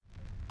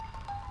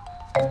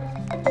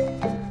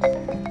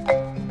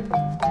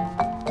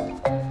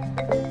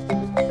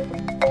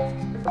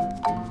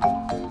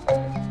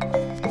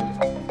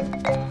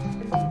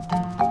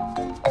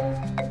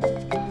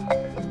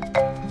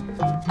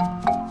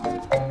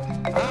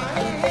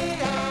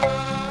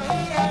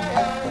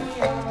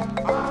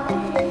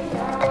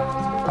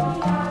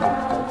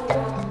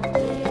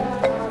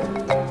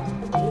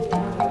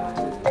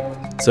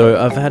So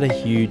I've had a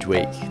huge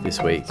week this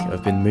week.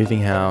 I've been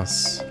moving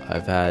house,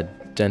 I've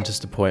had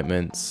dentist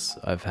appointments,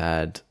 I've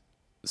had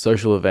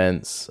social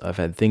events, I've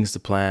had things to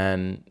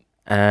plan,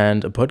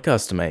 and a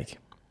podcast to make.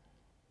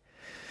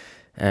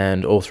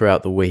 And all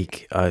throughout the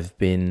week, I've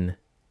been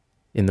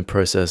in the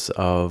process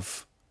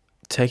of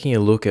taking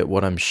a look at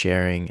what I'm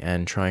sharing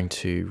and trying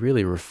to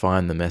really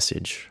refine the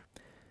message.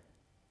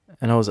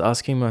 And I was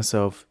asking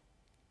myself,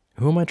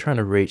 who am I trying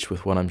to reach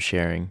with what I'm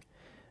sharing?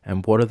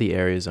 And what are the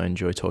areas I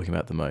enjoy talking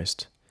about the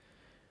most?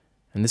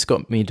 And this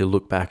got me to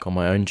look back on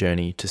my own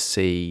journey to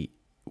see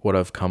what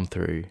I've come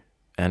through.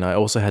 And I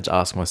also had to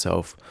ask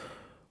myself,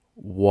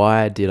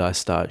 why did I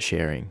start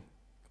sharing?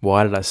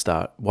 Why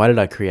did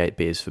I create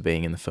Beers for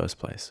Being in the first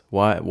place?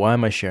 Why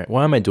am I sharing?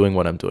 Why am I doing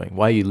what I'm doing?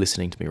 Why are you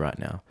listening to me right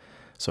now?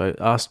 So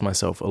I asked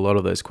myself a lot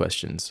of those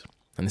questions.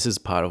 And this is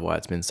part of why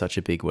it's been such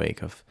a big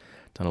week. I've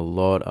done a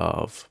lot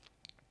of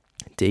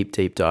deep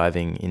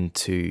diving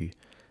into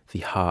the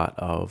heart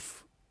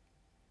of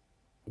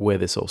where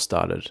this all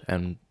started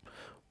and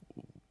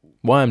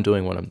why I'm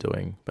doing what I'm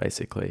doing,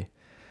 basically.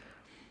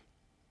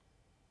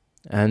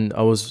 And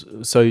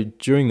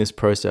during this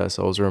process,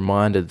 I was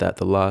reminded that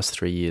the last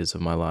 3 years of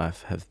my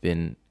life have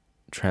been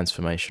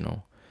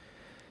transformational.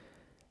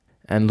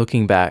 And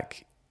looking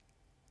back,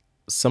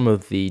 some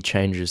of the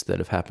changes that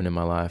have happened in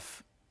my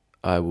life,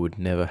 I would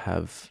never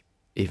have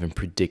even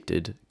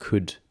predicted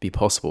could be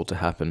possible to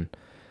happen.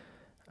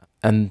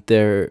 And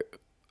there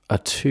are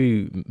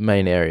two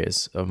main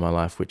areas of my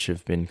life which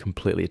have been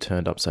completely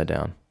turned upside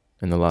down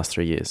in the last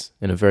 3 years,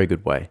 in a very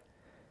good way.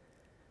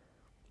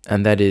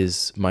 And that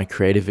is my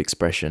creative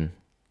expression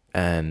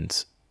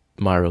and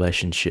my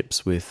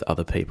relationships with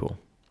other people.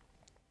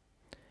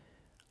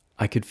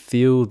 I could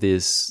feel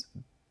this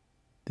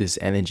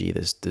energy,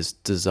 this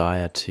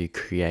desire to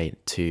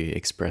create, to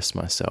express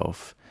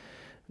myself.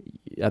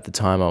 At the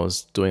time, I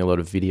was doing a lot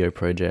of video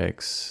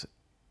projects,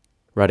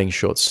 writing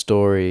short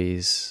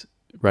stories,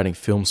 writing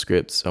film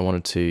scripts. I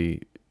wanted to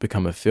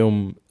become a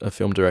film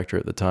director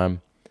at the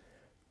time.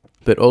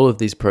 But all of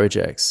these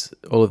projects,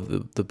 all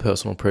of the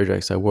personal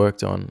projects I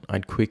worked on,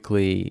 I'd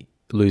quickly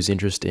lose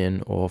interest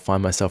in or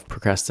find myself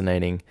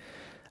procrastinating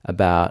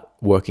about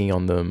working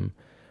on them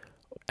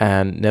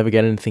and never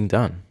get anything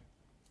done.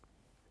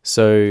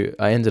 So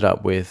I ended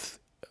up with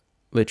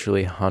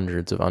literally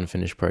hundreds of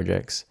unfinished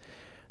projects.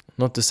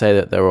 Not to say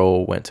that they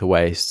all went to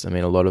waste. I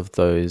mean, a lot of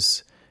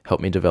those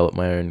helped me develop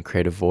my own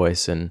creative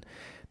voice, and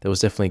there was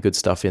definitely good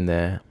stuff in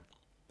there,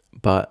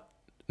 but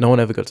no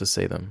one ever got to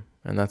see them.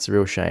 And that's a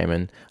real shame.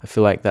 And I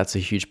feel like that's a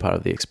huge part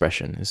of the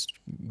expression, is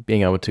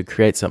being able to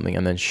create something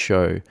and then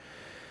show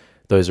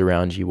those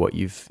around you what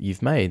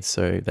you've made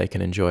so they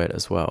can enjoy it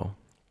as well.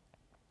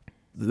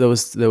 There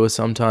were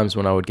some times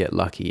when I would get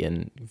lucky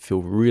and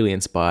feel really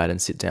inspired and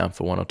sit down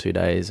for 1 or 2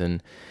 days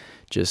and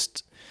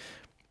just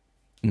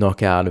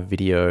knock out a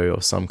video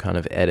or some kind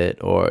of edit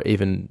or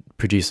even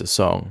produce a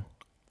song.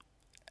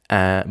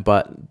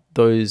 But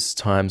those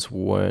times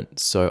weren't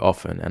so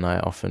often, and I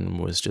often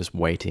was just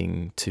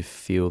waiting to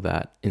feel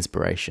that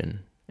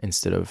inspiration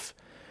instead of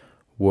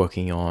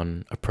working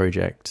on a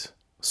project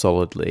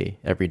solidly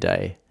every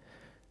day,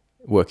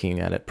 working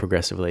at it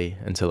progressively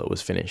until it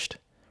was finished.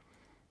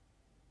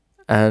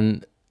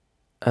 And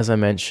as I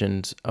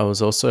mentioned, I was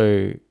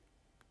also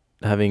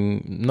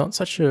having not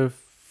such a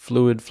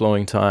fluid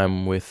flowing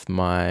time with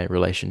my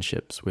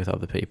relationships with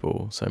other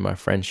people. So my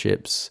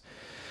friendships,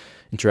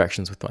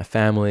 interactions with my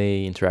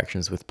family,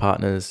 interactions with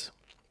partners.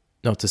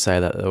 Not to say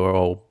that they were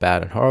all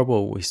bad and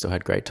horrible, we still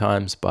had great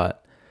times,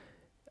 but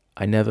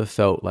I never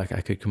felt like I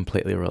could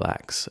completely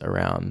relax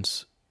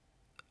around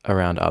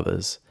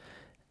others.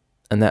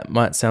 And that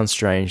might sound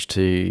strange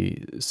to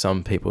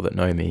some people that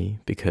know me,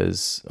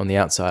 because on the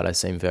outside I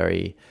seem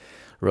very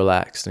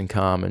relaxed and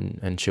calm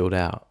and chilled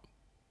out.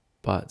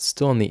 But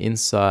still on the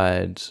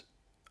inside,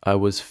 I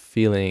was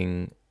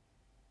feeling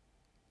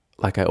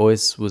like I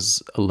always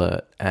was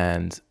alert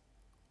and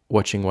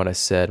watching what I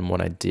said and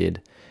what I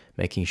did,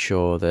 making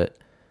sure that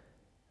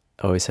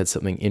I always had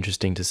something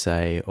interesting to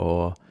say,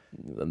 or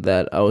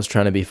that I was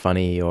trying to be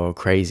funny or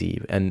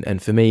crazy.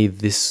 And for me,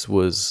 this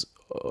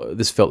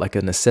felt like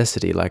a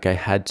necessity. Like I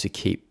had to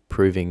keep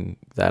proving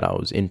that I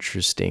was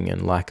interesting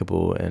and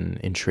likable and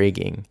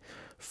intriguing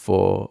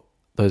for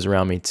those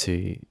around me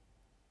to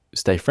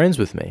stay friends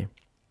with me.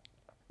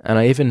 And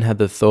I even had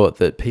the thought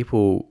that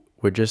people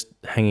were just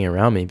hanging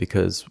around me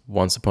because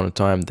once upon a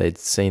time they'd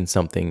seen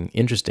something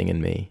interesting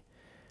in me,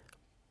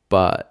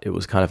 but it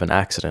was kind of an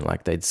accident.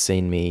 Like they'd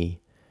seen me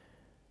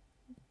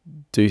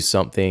do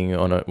something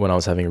when I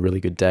was having a really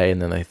good day,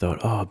 and then they thought,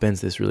 oh,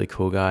 Ben's this really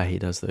cool guy, he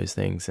does those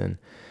things. And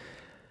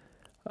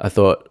I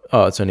thought,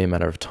 oh, it's only a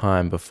matter of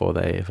time before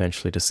they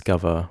eventually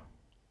discover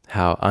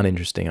how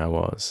uninteresting I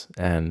was.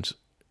 And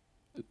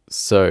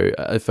so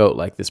I felt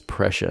like this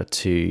pressure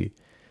to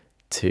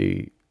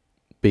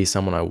be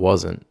someone I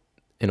wasn't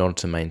in order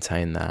to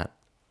maintain that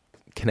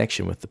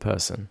connection with the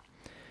person.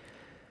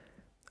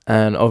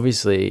 And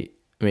obviously,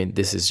 I mean,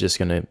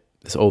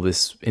 all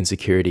this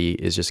insecurity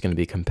is just going to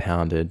be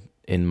compounded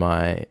in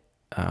my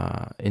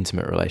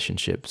intimate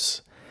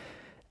relationships.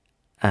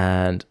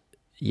 And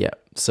yeah,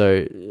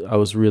 so I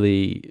was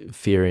really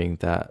fearing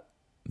that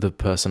the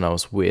person I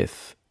was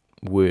with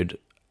would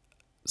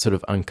sort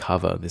of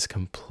uncover this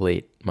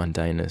complete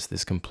mundaneness,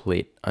 this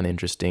complete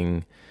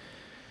uninteresting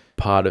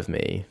part of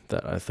me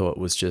that I thought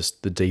was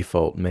just the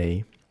default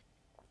me.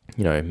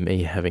 You know,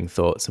 me having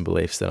thoughts and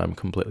beliefs that I'm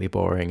completely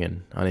boring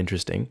and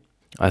uninteresting.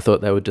 I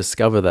thought they would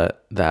discover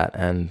that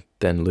and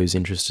then lose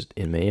interest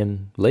in me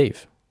and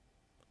leave.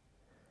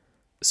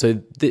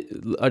 So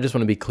I just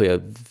want to be clear.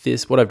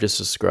 What I've just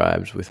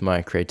described with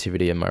my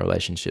creativity and my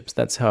relationships,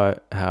 that's how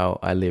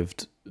I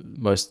lived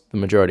the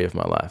majority of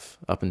my life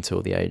up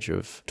until the age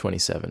of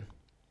 27.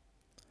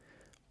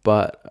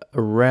 But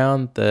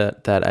around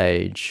that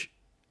age,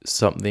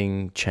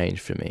 something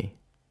changed for me.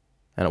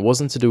 And it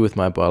wasn't to do with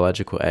my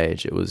biological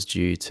age. It was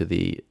due to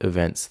the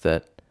events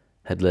that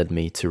had led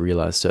me to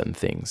realize certain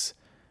things.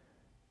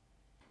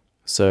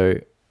 So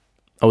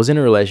I was in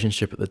a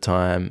relationship at the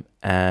time,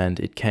 and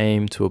it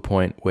came to a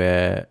point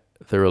where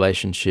the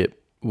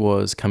relationship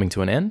was coming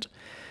to an end,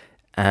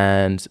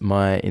 and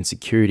my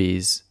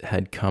insecurities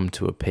had come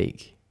to a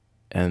peak.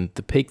 And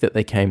the peak that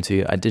they came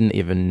to, I didn't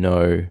even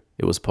know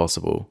it was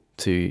possible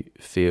to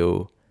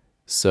feel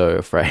so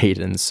afraid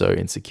and so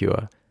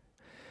insecure.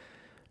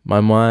 My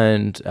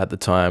mind at the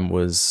time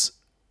was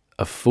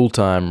a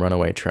full-time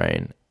runaway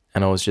train,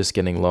 and I was just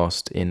getting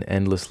lost in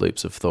endless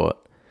loops of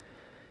thought.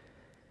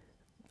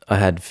 I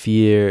had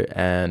fear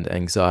and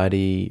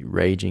anxiety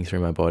raging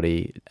through my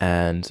body,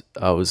 and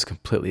I was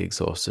completely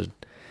exhausted.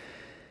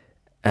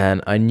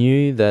 And I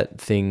knew that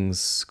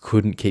things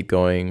couldn't keep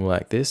going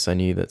like this. I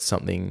knew that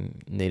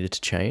something needed to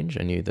change.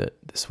 I knew that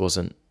this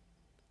wasn't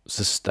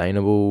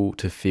sustainable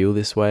to feel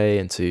this way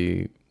and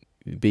to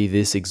be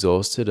this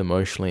exhausted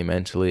emotionally,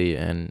 mentally,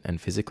 and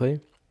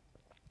physically.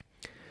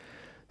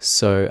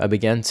 So I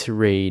began to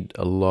read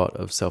a lot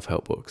of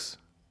self-help books.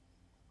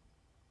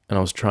 And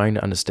I was trying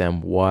to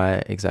understand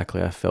why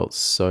exactly I felt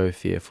so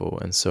fearful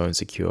and so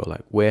insecure.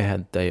 Like, where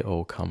had they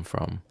all come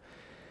from?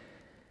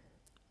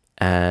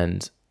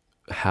 And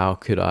how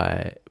could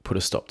I put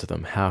a stop to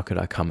them? How could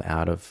I come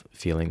out of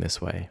feeling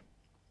this way?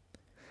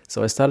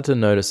 So I started to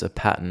notice a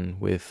pattern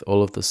with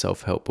all of the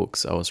self-help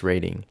books I was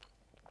reading.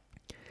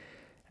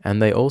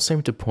 And they all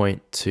seem to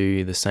point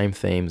to the same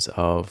themes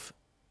of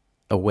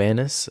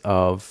awareness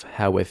of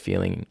how we're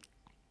feeling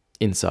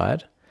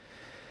inside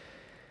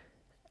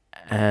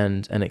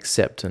and an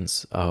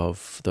acceptance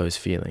of those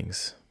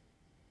feelings.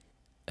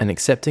 And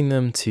accepting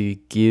them to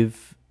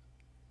give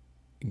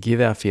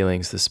our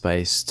feelings the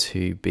space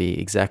to be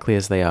exactly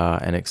as they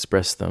are and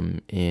express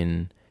them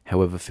in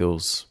however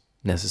feels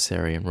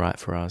necessary and right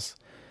for us.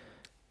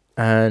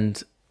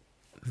 And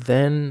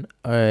then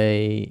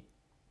I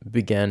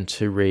began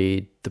to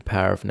read The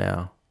Power of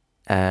Now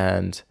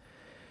and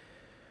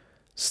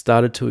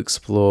started to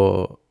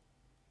explore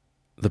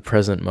the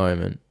present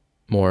moment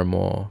more and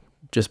more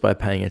just by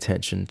paying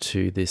attention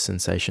to the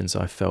sensations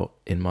I felt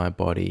in my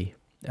body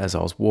as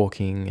I was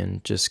walking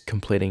and just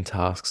completing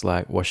tasks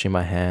like washing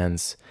my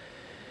hands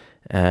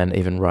and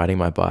even riding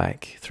my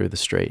bike through the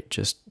street,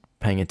 just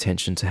paying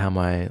attention to how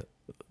my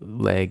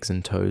legs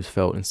and toes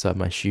felt inside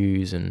my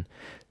shoes and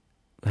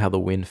how the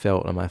wind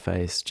felt on my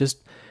face,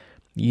 just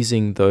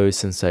using those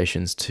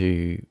sensations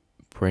to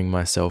bring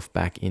myself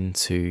back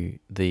into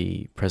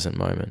the present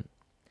moment.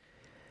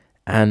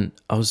 And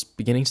I was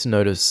beginning to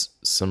notice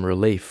some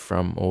relief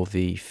from all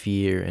the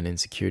fear and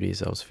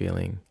insecurities I was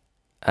feeling.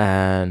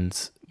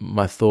 And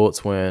my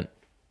thoughts weren't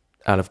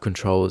out of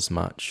control as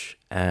much,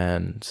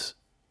 and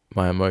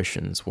my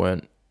emotions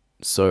weren't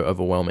so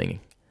overwhelming.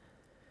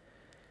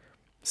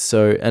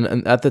 So,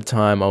 and at the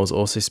time, I was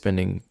also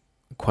spending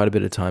quite a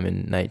bit of time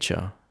in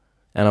nature.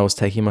 And I was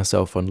taking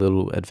myself on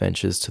little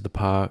adventures to the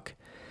park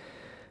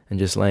and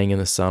just laying in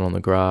the sun on the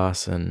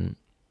grass. And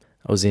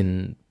I was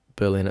in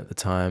Berlin at the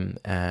time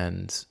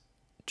and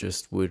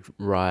just would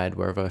ride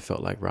wherever I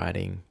felt like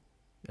riding,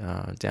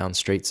 down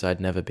streets I'd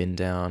never been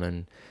down,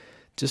 and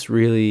just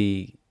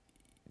really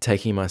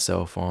taking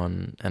myself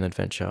on an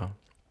adventure,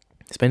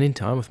 spending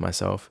time with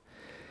myself.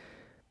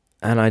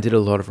 And I did a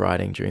lot of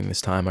writing during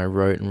this time. I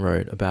wrote and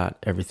wrote about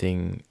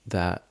everything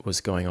that was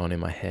going on in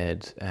my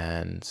head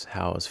and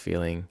how I was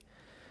feeling.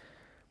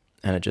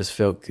 And it just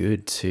felt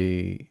good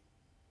to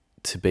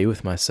be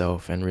with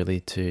myself and really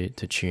to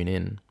tune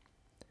in.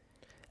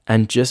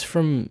 And just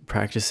from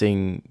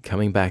practicing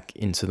coming back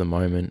into the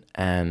moment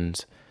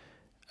and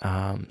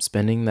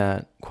spending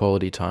that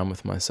quality time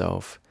with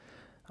myself,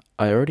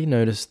 I already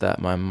noticed that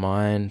my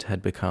mind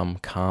had become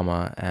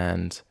calmer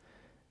and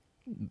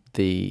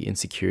the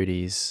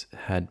insecurities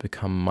had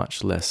become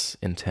much less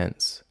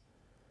intense.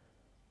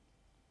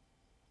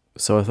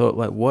 So I thought,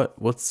 like,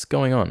 what's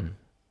going on?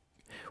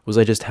 Was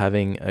I just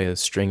having a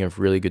string of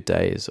really good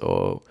days,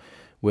 or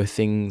were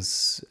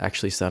things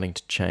actually starting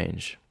to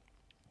change?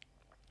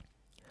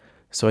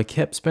 So I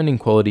kept spending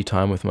quality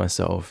time with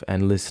myself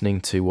and listening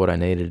to what I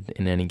needed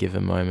in any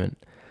given moment.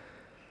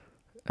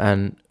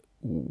 And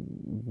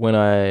when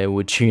I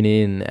would tune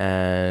in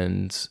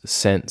and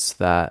sense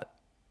that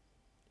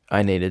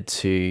I needed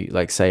to,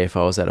 like, say if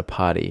I was at a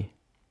party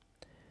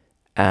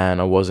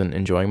and I wasn't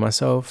enjoying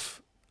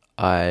myself,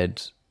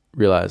 I'd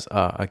realize,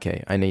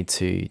 okay, I need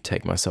to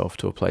take myself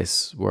to a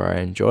place where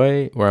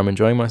I'm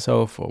enjoying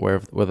myself, or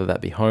whether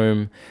that be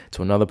home,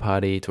 to another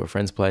party, to a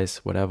friend's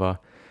place, whatever.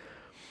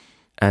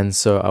 And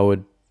so I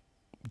would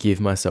give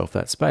myself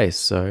that space.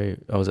 So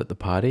I was at the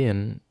party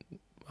and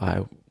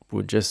I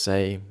would just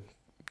say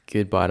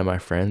goodbye to my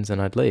friends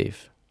and I'd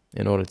leave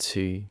in order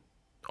to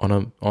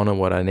honor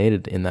what I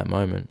needed in that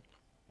moment.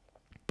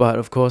 But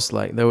of course,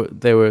 like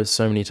there were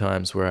so many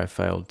times where I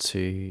failed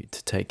to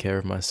take care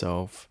of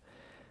myself,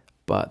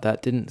 but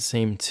that didn't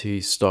seem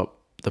to stop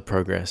the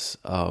progress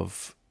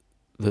of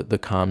the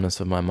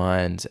calmness of my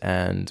mind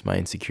and my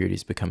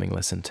insecurities becoming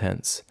less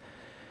intense.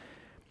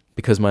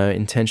 Because my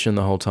intention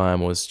the whole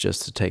time was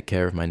just to take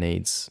care of my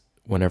needs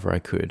whenever I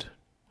could.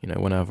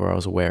 Whenever I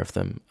was aware of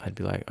them, I'd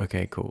be like,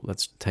 okay, cool,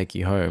 let's take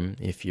you home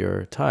if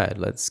you're tired.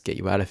 Let's get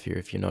you out of here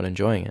if you're not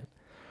enjoying it.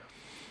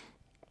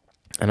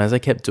 And as I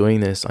kept doing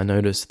this, I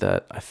noticed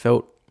that I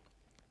felt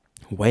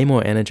way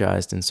more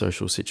energized in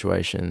social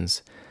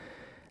situations,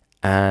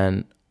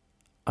 and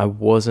I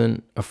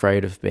wasn't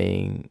afraid of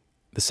being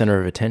the center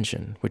of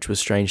attention, which was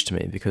strange to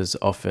me because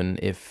often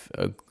if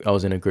I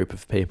was in a group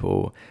of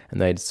people and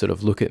they'd sort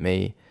of look at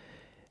me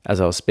as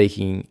I was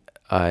speaking,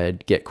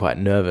 I'd get quite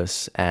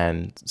nervous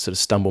and sort of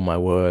stumble my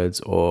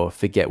words or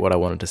forget what I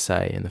wanted to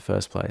say in the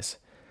first place.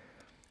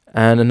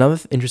 And another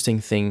interesting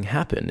thing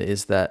happened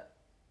is that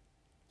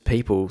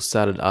people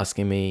started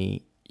asking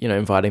me,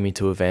 inviting me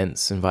to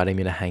events, inviting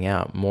me to hang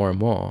out more and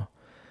more.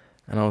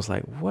 And I was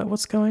like,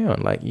 what's going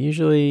on? Like,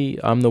 usually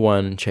I'm the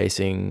one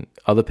chasing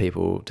other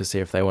people to see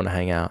if they want to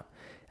hang out.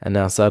 And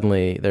now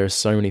suddenly there are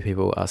so many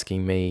people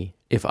asking me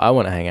if I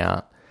want to hang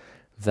out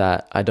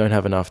that I don't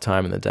have enough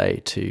time in the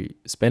day to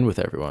spend with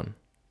everyone.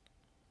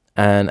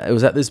 And it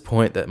was at this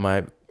point that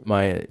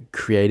my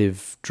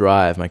creative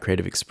drive, my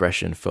creative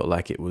expression felt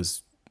like it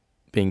was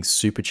being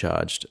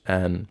supercharged,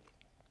 and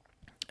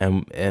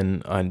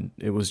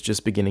it was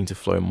just beginning to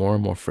flow more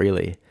and more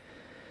freely.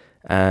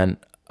 And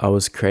I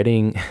was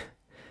creating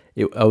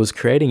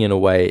in a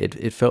way,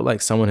 it felt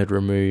like someone had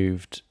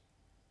removed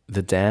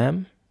the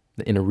dam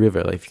in a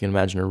river. Like if you can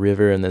imagine a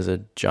river and there's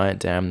a giant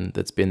dam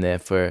that's been there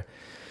for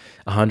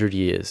 100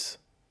 years,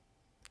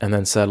 and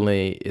then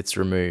suddenly it's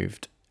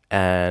removed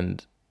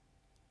and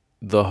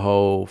the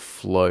whole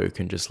flow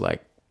can just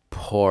like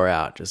pour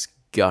out, just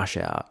gush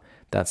out.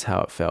 That's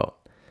how it felt.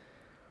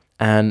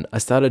 And I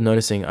started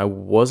noticing I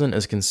wasn't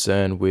as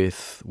concerned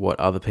with what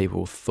other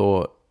people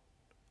thought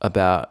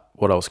about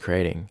what I was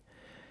creating.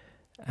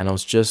 And I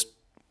was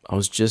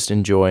just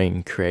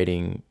enjoying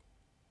creating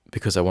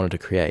because I wanted to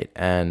create,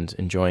 and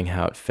enjoying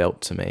how it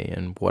felt to me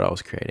and what I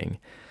was creating.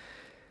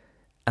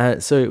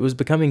 And so it was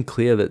becoming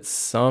clear that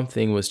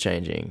something was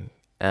changing,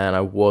 and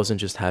I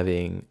wasn't just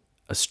having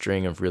a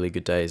string of really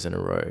good days in a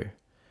row.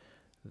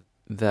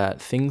 That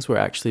things were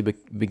actually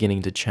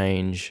beginning to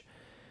change,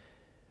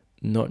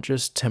 not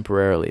just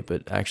temporarily,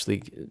 but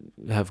actually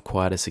have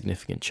quite a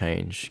significant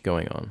change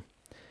going on.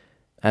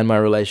 And my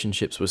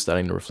relationships were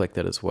starting to reflect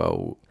that as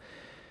well.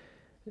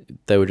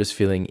 They were just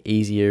feeling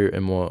easier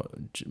and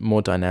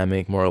more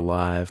dynamic, more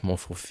alive, more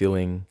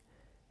fulfilling.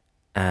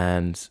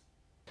 And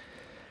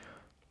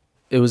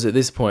it was at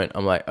this point,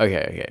 I'm like,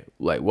 okay,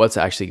 like what's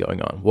actually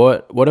going on?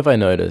 What have I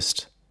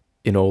noticed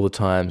in all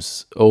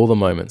the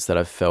moments that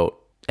I've felt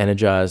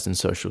energized in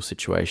social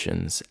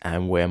situations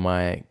and where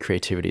my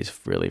creativity is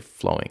really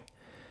flowing?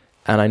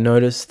 And I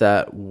noticed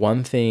that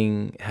one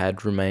thing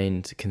had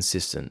remained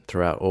consistent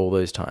throughout all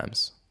those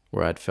times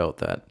where I'd felt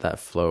that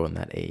flow and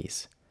that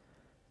ease.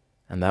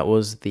 And that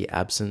was the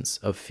absence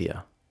of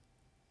fear.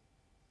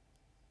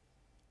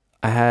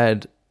 I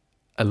had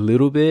a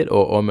little bit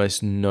or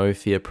almost no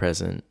fear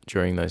present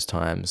during those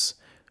times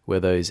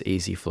where those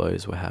easy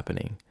flows were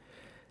happening.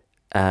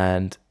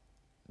 And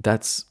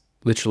that's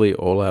literally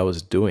all I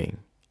was doing.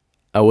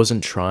 I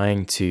wasn't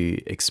trying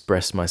to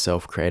express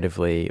myself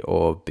creatively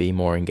or be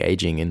more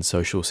engaging in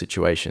social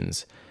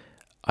situations.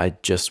 I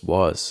just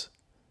was.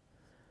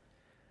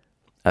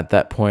 At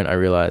that point, I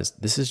realized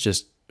this is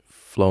just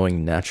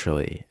flowing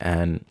naturally,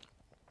 and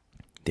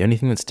the only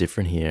thing that's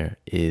different here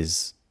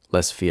is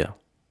less fear.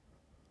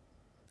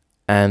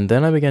 And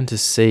then I began to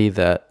see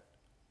that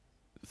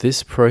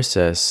this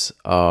process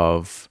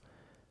of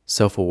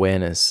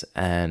self-awareness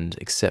and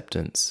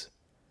acceptance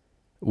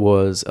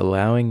was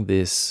allowing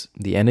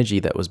the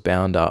energy that was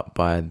bound up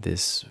by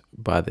this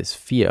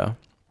fear,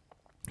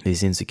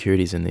 these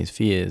insecurities and these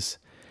fears,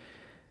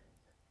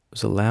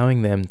 was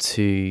allowing them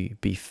to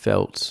be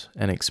felt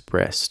and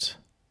expressed.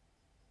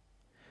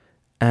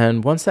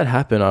 And once that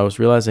happened, I was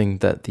realizing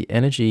that the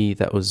energy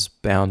that was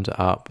bound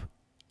up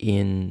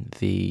in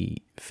the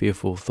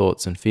fearful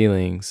thoughts and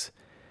feelings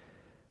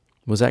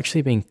was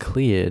actually being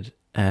cleared.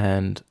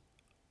 And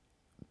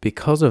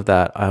because of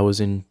that, I was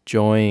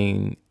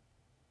enjoying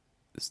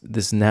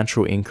this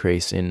natural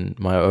increase in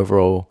my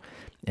overall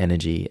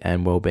energy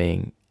and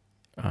well-being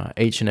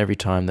each and every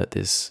time that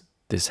this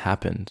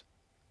happened.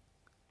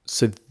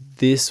 So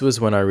this was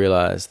when I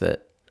realized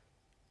that,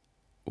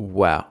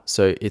 wow,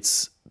 so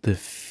it's the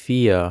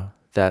fear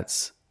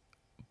that's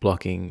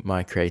blocking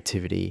my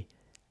creativity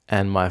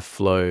and my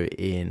flow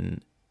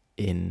in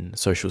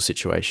social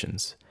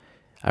situations.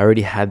 I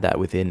already had that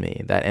within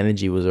me. That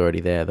energy was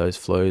already there. Those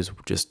flows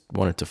just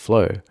wanted to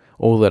flow.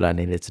 All that I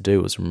needed to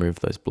do was remove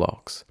those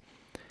blocks.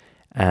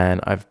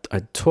 And I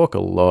talk a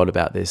lot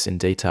about this in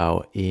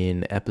detail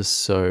in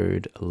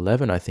episode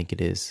 11, I think it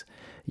is.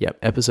 Yep,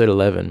 episode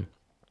 11,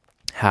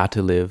 How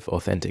to Live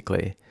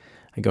Authentically.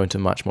 I go into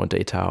much more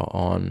detail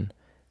on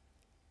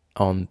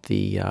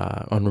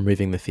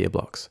removing the fear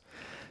blocks.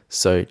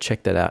 So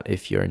check that out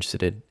if you're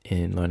interested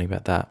in learning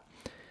about that.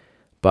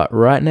 But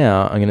right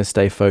now, I'm going to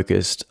stay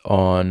focused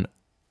on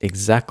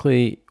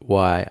exactly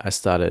why I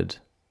started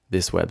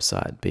this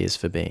website, B is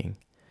for Being.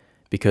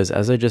 Because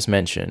as I just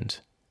mentioned,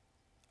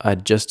 I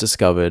just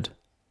discovered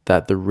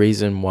that the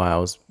reason why I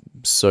was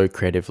so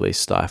creatively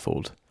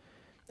stifled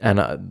and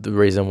the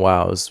reason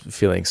why I was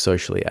feeling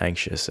socially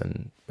anxious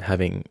and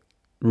having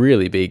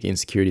really big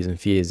insecurities and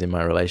fears in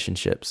my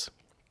relationships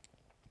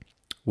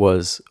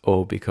was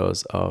all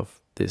because of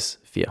this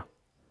fear.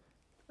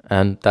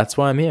 And that's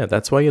why I'm here.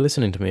 That's why you're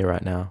listening to me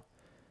right now.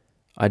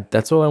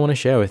 That's all I want to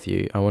share with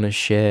you. I want to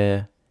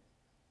share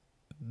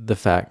the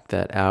fact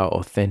that our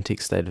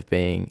authentic state of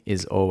being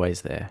is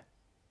always there.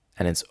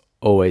 And it's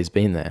always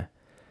been there.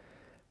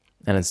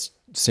 And it's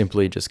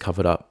simply just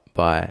covered up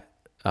by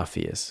our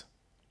fears.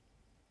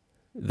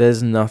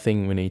 There's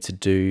nothing we need to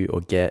do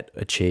or get,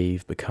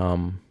 achieve,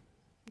 become,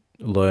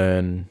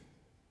 learn,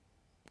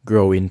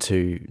 grow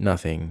into,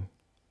 nothing.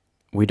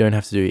 We don't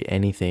have to do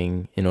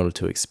anything in order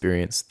to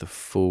experience the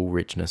full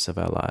richness of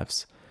our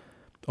lives.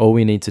 All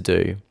we need to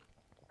do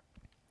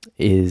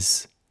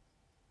is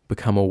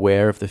become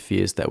aware of the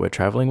fears that we're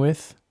traveling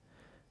with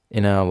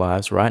in our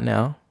lives right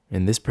now,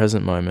 in this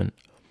present moment.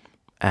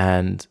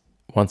 And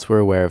once we're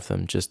aware of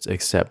them, just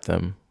accept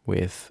them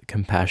with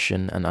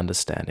compassion and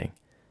understanding.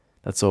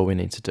 That's all we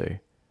need to do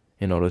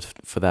in order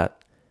for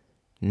that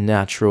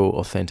natural,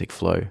 authentic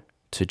flow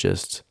to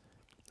just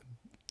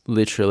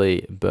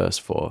literally burst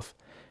forth.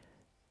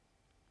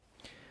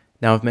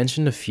 Now, I've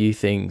mentioned a few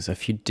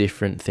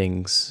different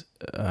things,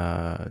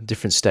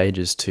 different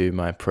stages to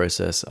my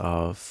process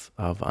of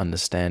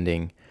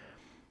understanding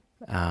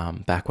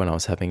back when I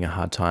was having a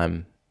hard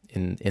time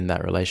in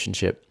that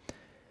relationship.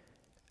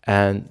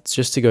 And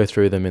just to go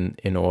through them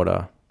in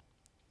order.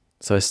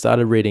 So I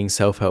started reading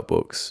self-help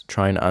books,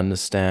 trying to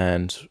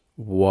understand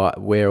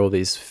where all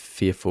these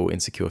fearful,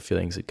 insecure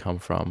feelings had come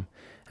from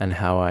and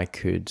how I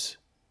could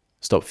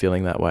stop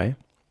feeling that way.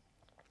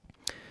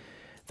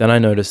 Then I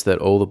noticed that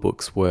all the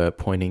books were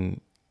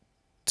pointing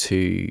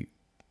to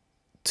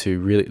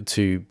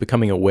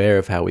becoming aware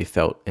of how we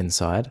felt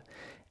inside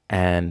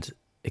and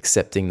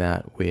accepting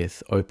that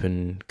with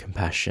open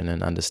compassion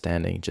and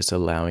understanding, just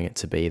allowing it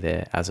to be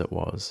there as it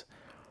was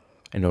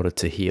in order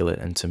to heal it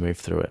and to move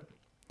through it.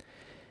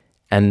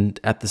 And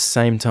at the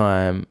same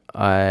time,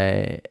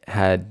 I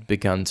had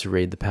begun to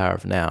read The Power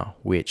of Now,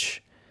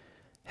 which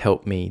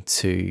helped me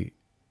to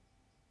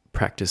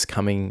practice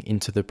coming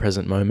into the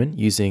present moment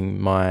using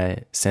my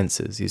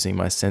senses, using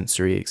my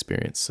sensory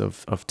experience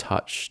of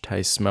touch,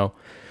 taste, smell,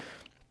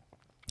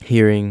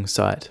 hearing,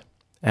 sight.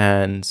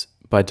 And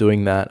by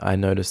doing that, I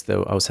noticed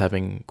that I was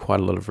having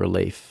quite a lot of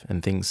relief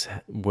and things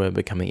were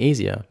becoming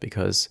easier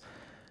because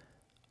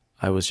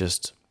I was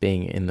just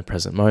being in the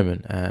present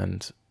moment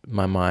and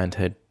my mind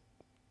had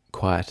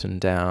quietened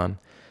down.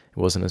 It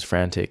wasn't as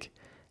frantic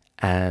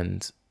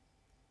and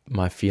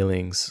my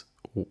feelings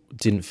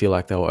didn't feel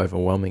like they were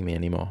overwhelming me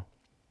anymore.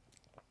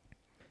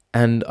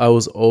 And I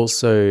was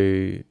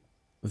also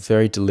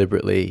very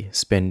deliberately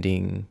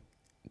spending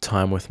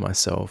time with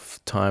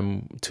myself,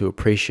 time to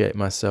appreciate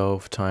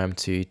myself, time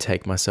to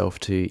take myself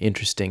to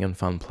interesting and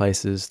fun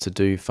places, to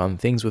do fun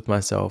things with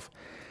myself.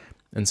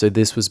 And so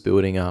this was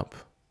building up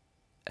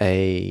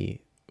a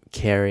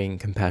caring,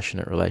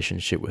 compassionate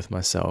relationship with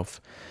myself,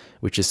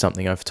 which is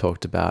something I've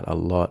talked about a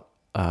lot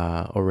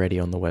already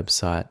on the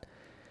website.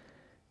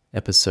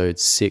 Episode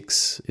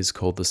 6 is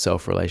called The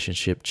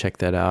Self-Relationship. Check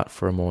that out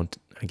for a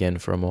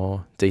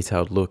more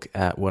detailed look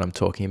at what I'm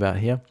talking about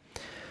here.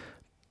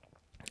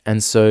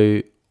 And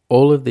so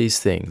all of these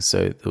things,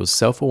 so there was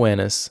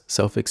self-awareness,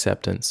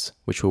 self-acceptance,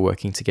 which were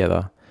working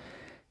together.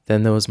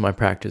 Then there was my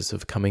practice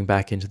of coming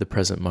back into the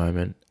present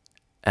moment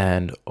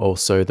and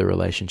also the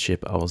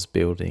relationship I was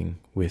building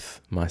with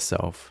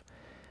myself.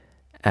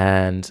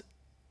 And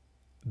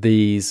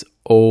these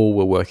all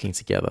were working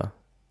together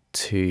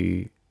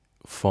to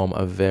form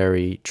a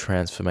very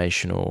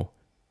transformational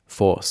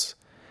force.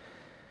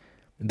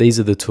 These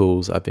are the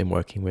tools I've been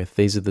working with.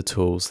 These are the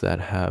tools that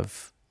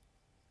have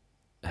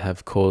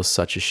have caused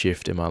such a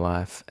shift in my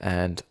life,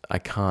 and I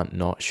can't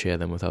not share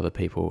them with other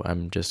people.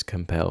 I'm just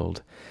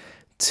compelled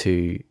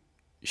to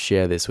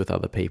share this with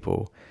other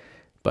people,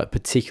 but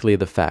particularly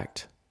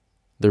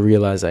the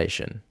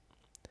realization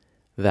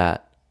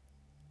that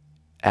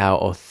our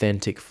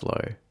authentic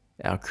flow,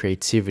 our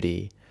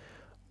creativity,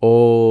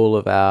 all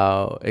of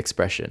our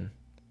expression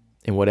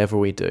in whatever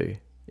we do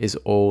is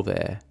all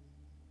there.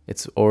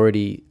 It's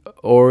already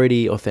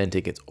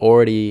authentic. It's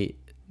already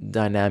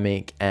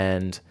dynamic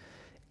and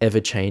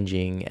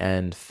ever-changing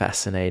and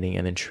fascinating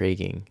and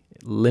intriguing,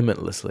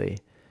 limitlessly.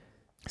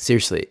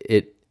 Seriously,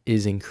 it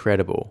is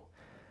incredible.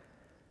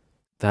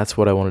 That's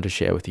what I wanted to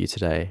share with you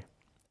today.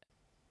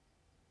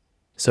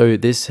 So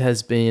this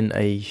has been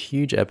a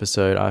huge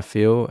episode, I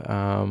feel.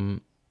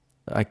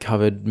 I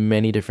covered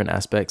many different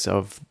aspects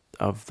of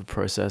the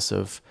process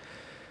of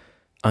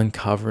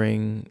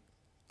uncovering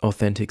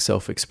authentic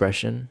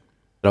self-expression.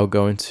 I'll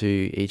go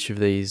into each of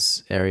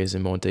these areas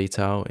in more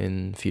detail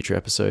in future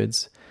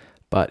episodes.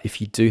 But if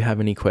you do have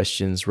any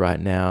questions right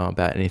now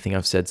about anything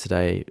I've said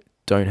today,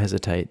 don't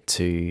hesitate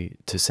to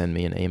send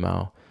me an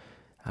email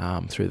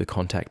through the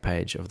contact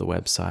page of the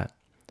website.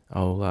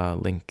 I'll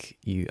link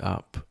you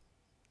up.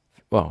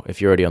 Well, if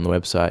you're already on the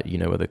website, you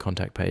know where the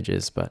contact page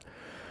is, but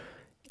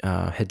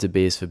head to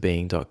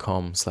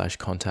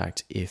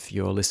beersforbeing.com/contact if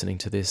you're listening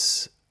to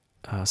this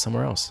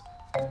somewhere else.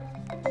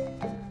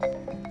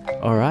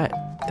 All right,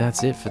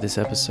 that's it for this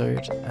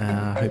episode.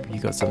 I hope you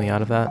got something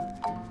out of that.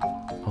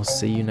 I'll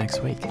see you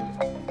next week.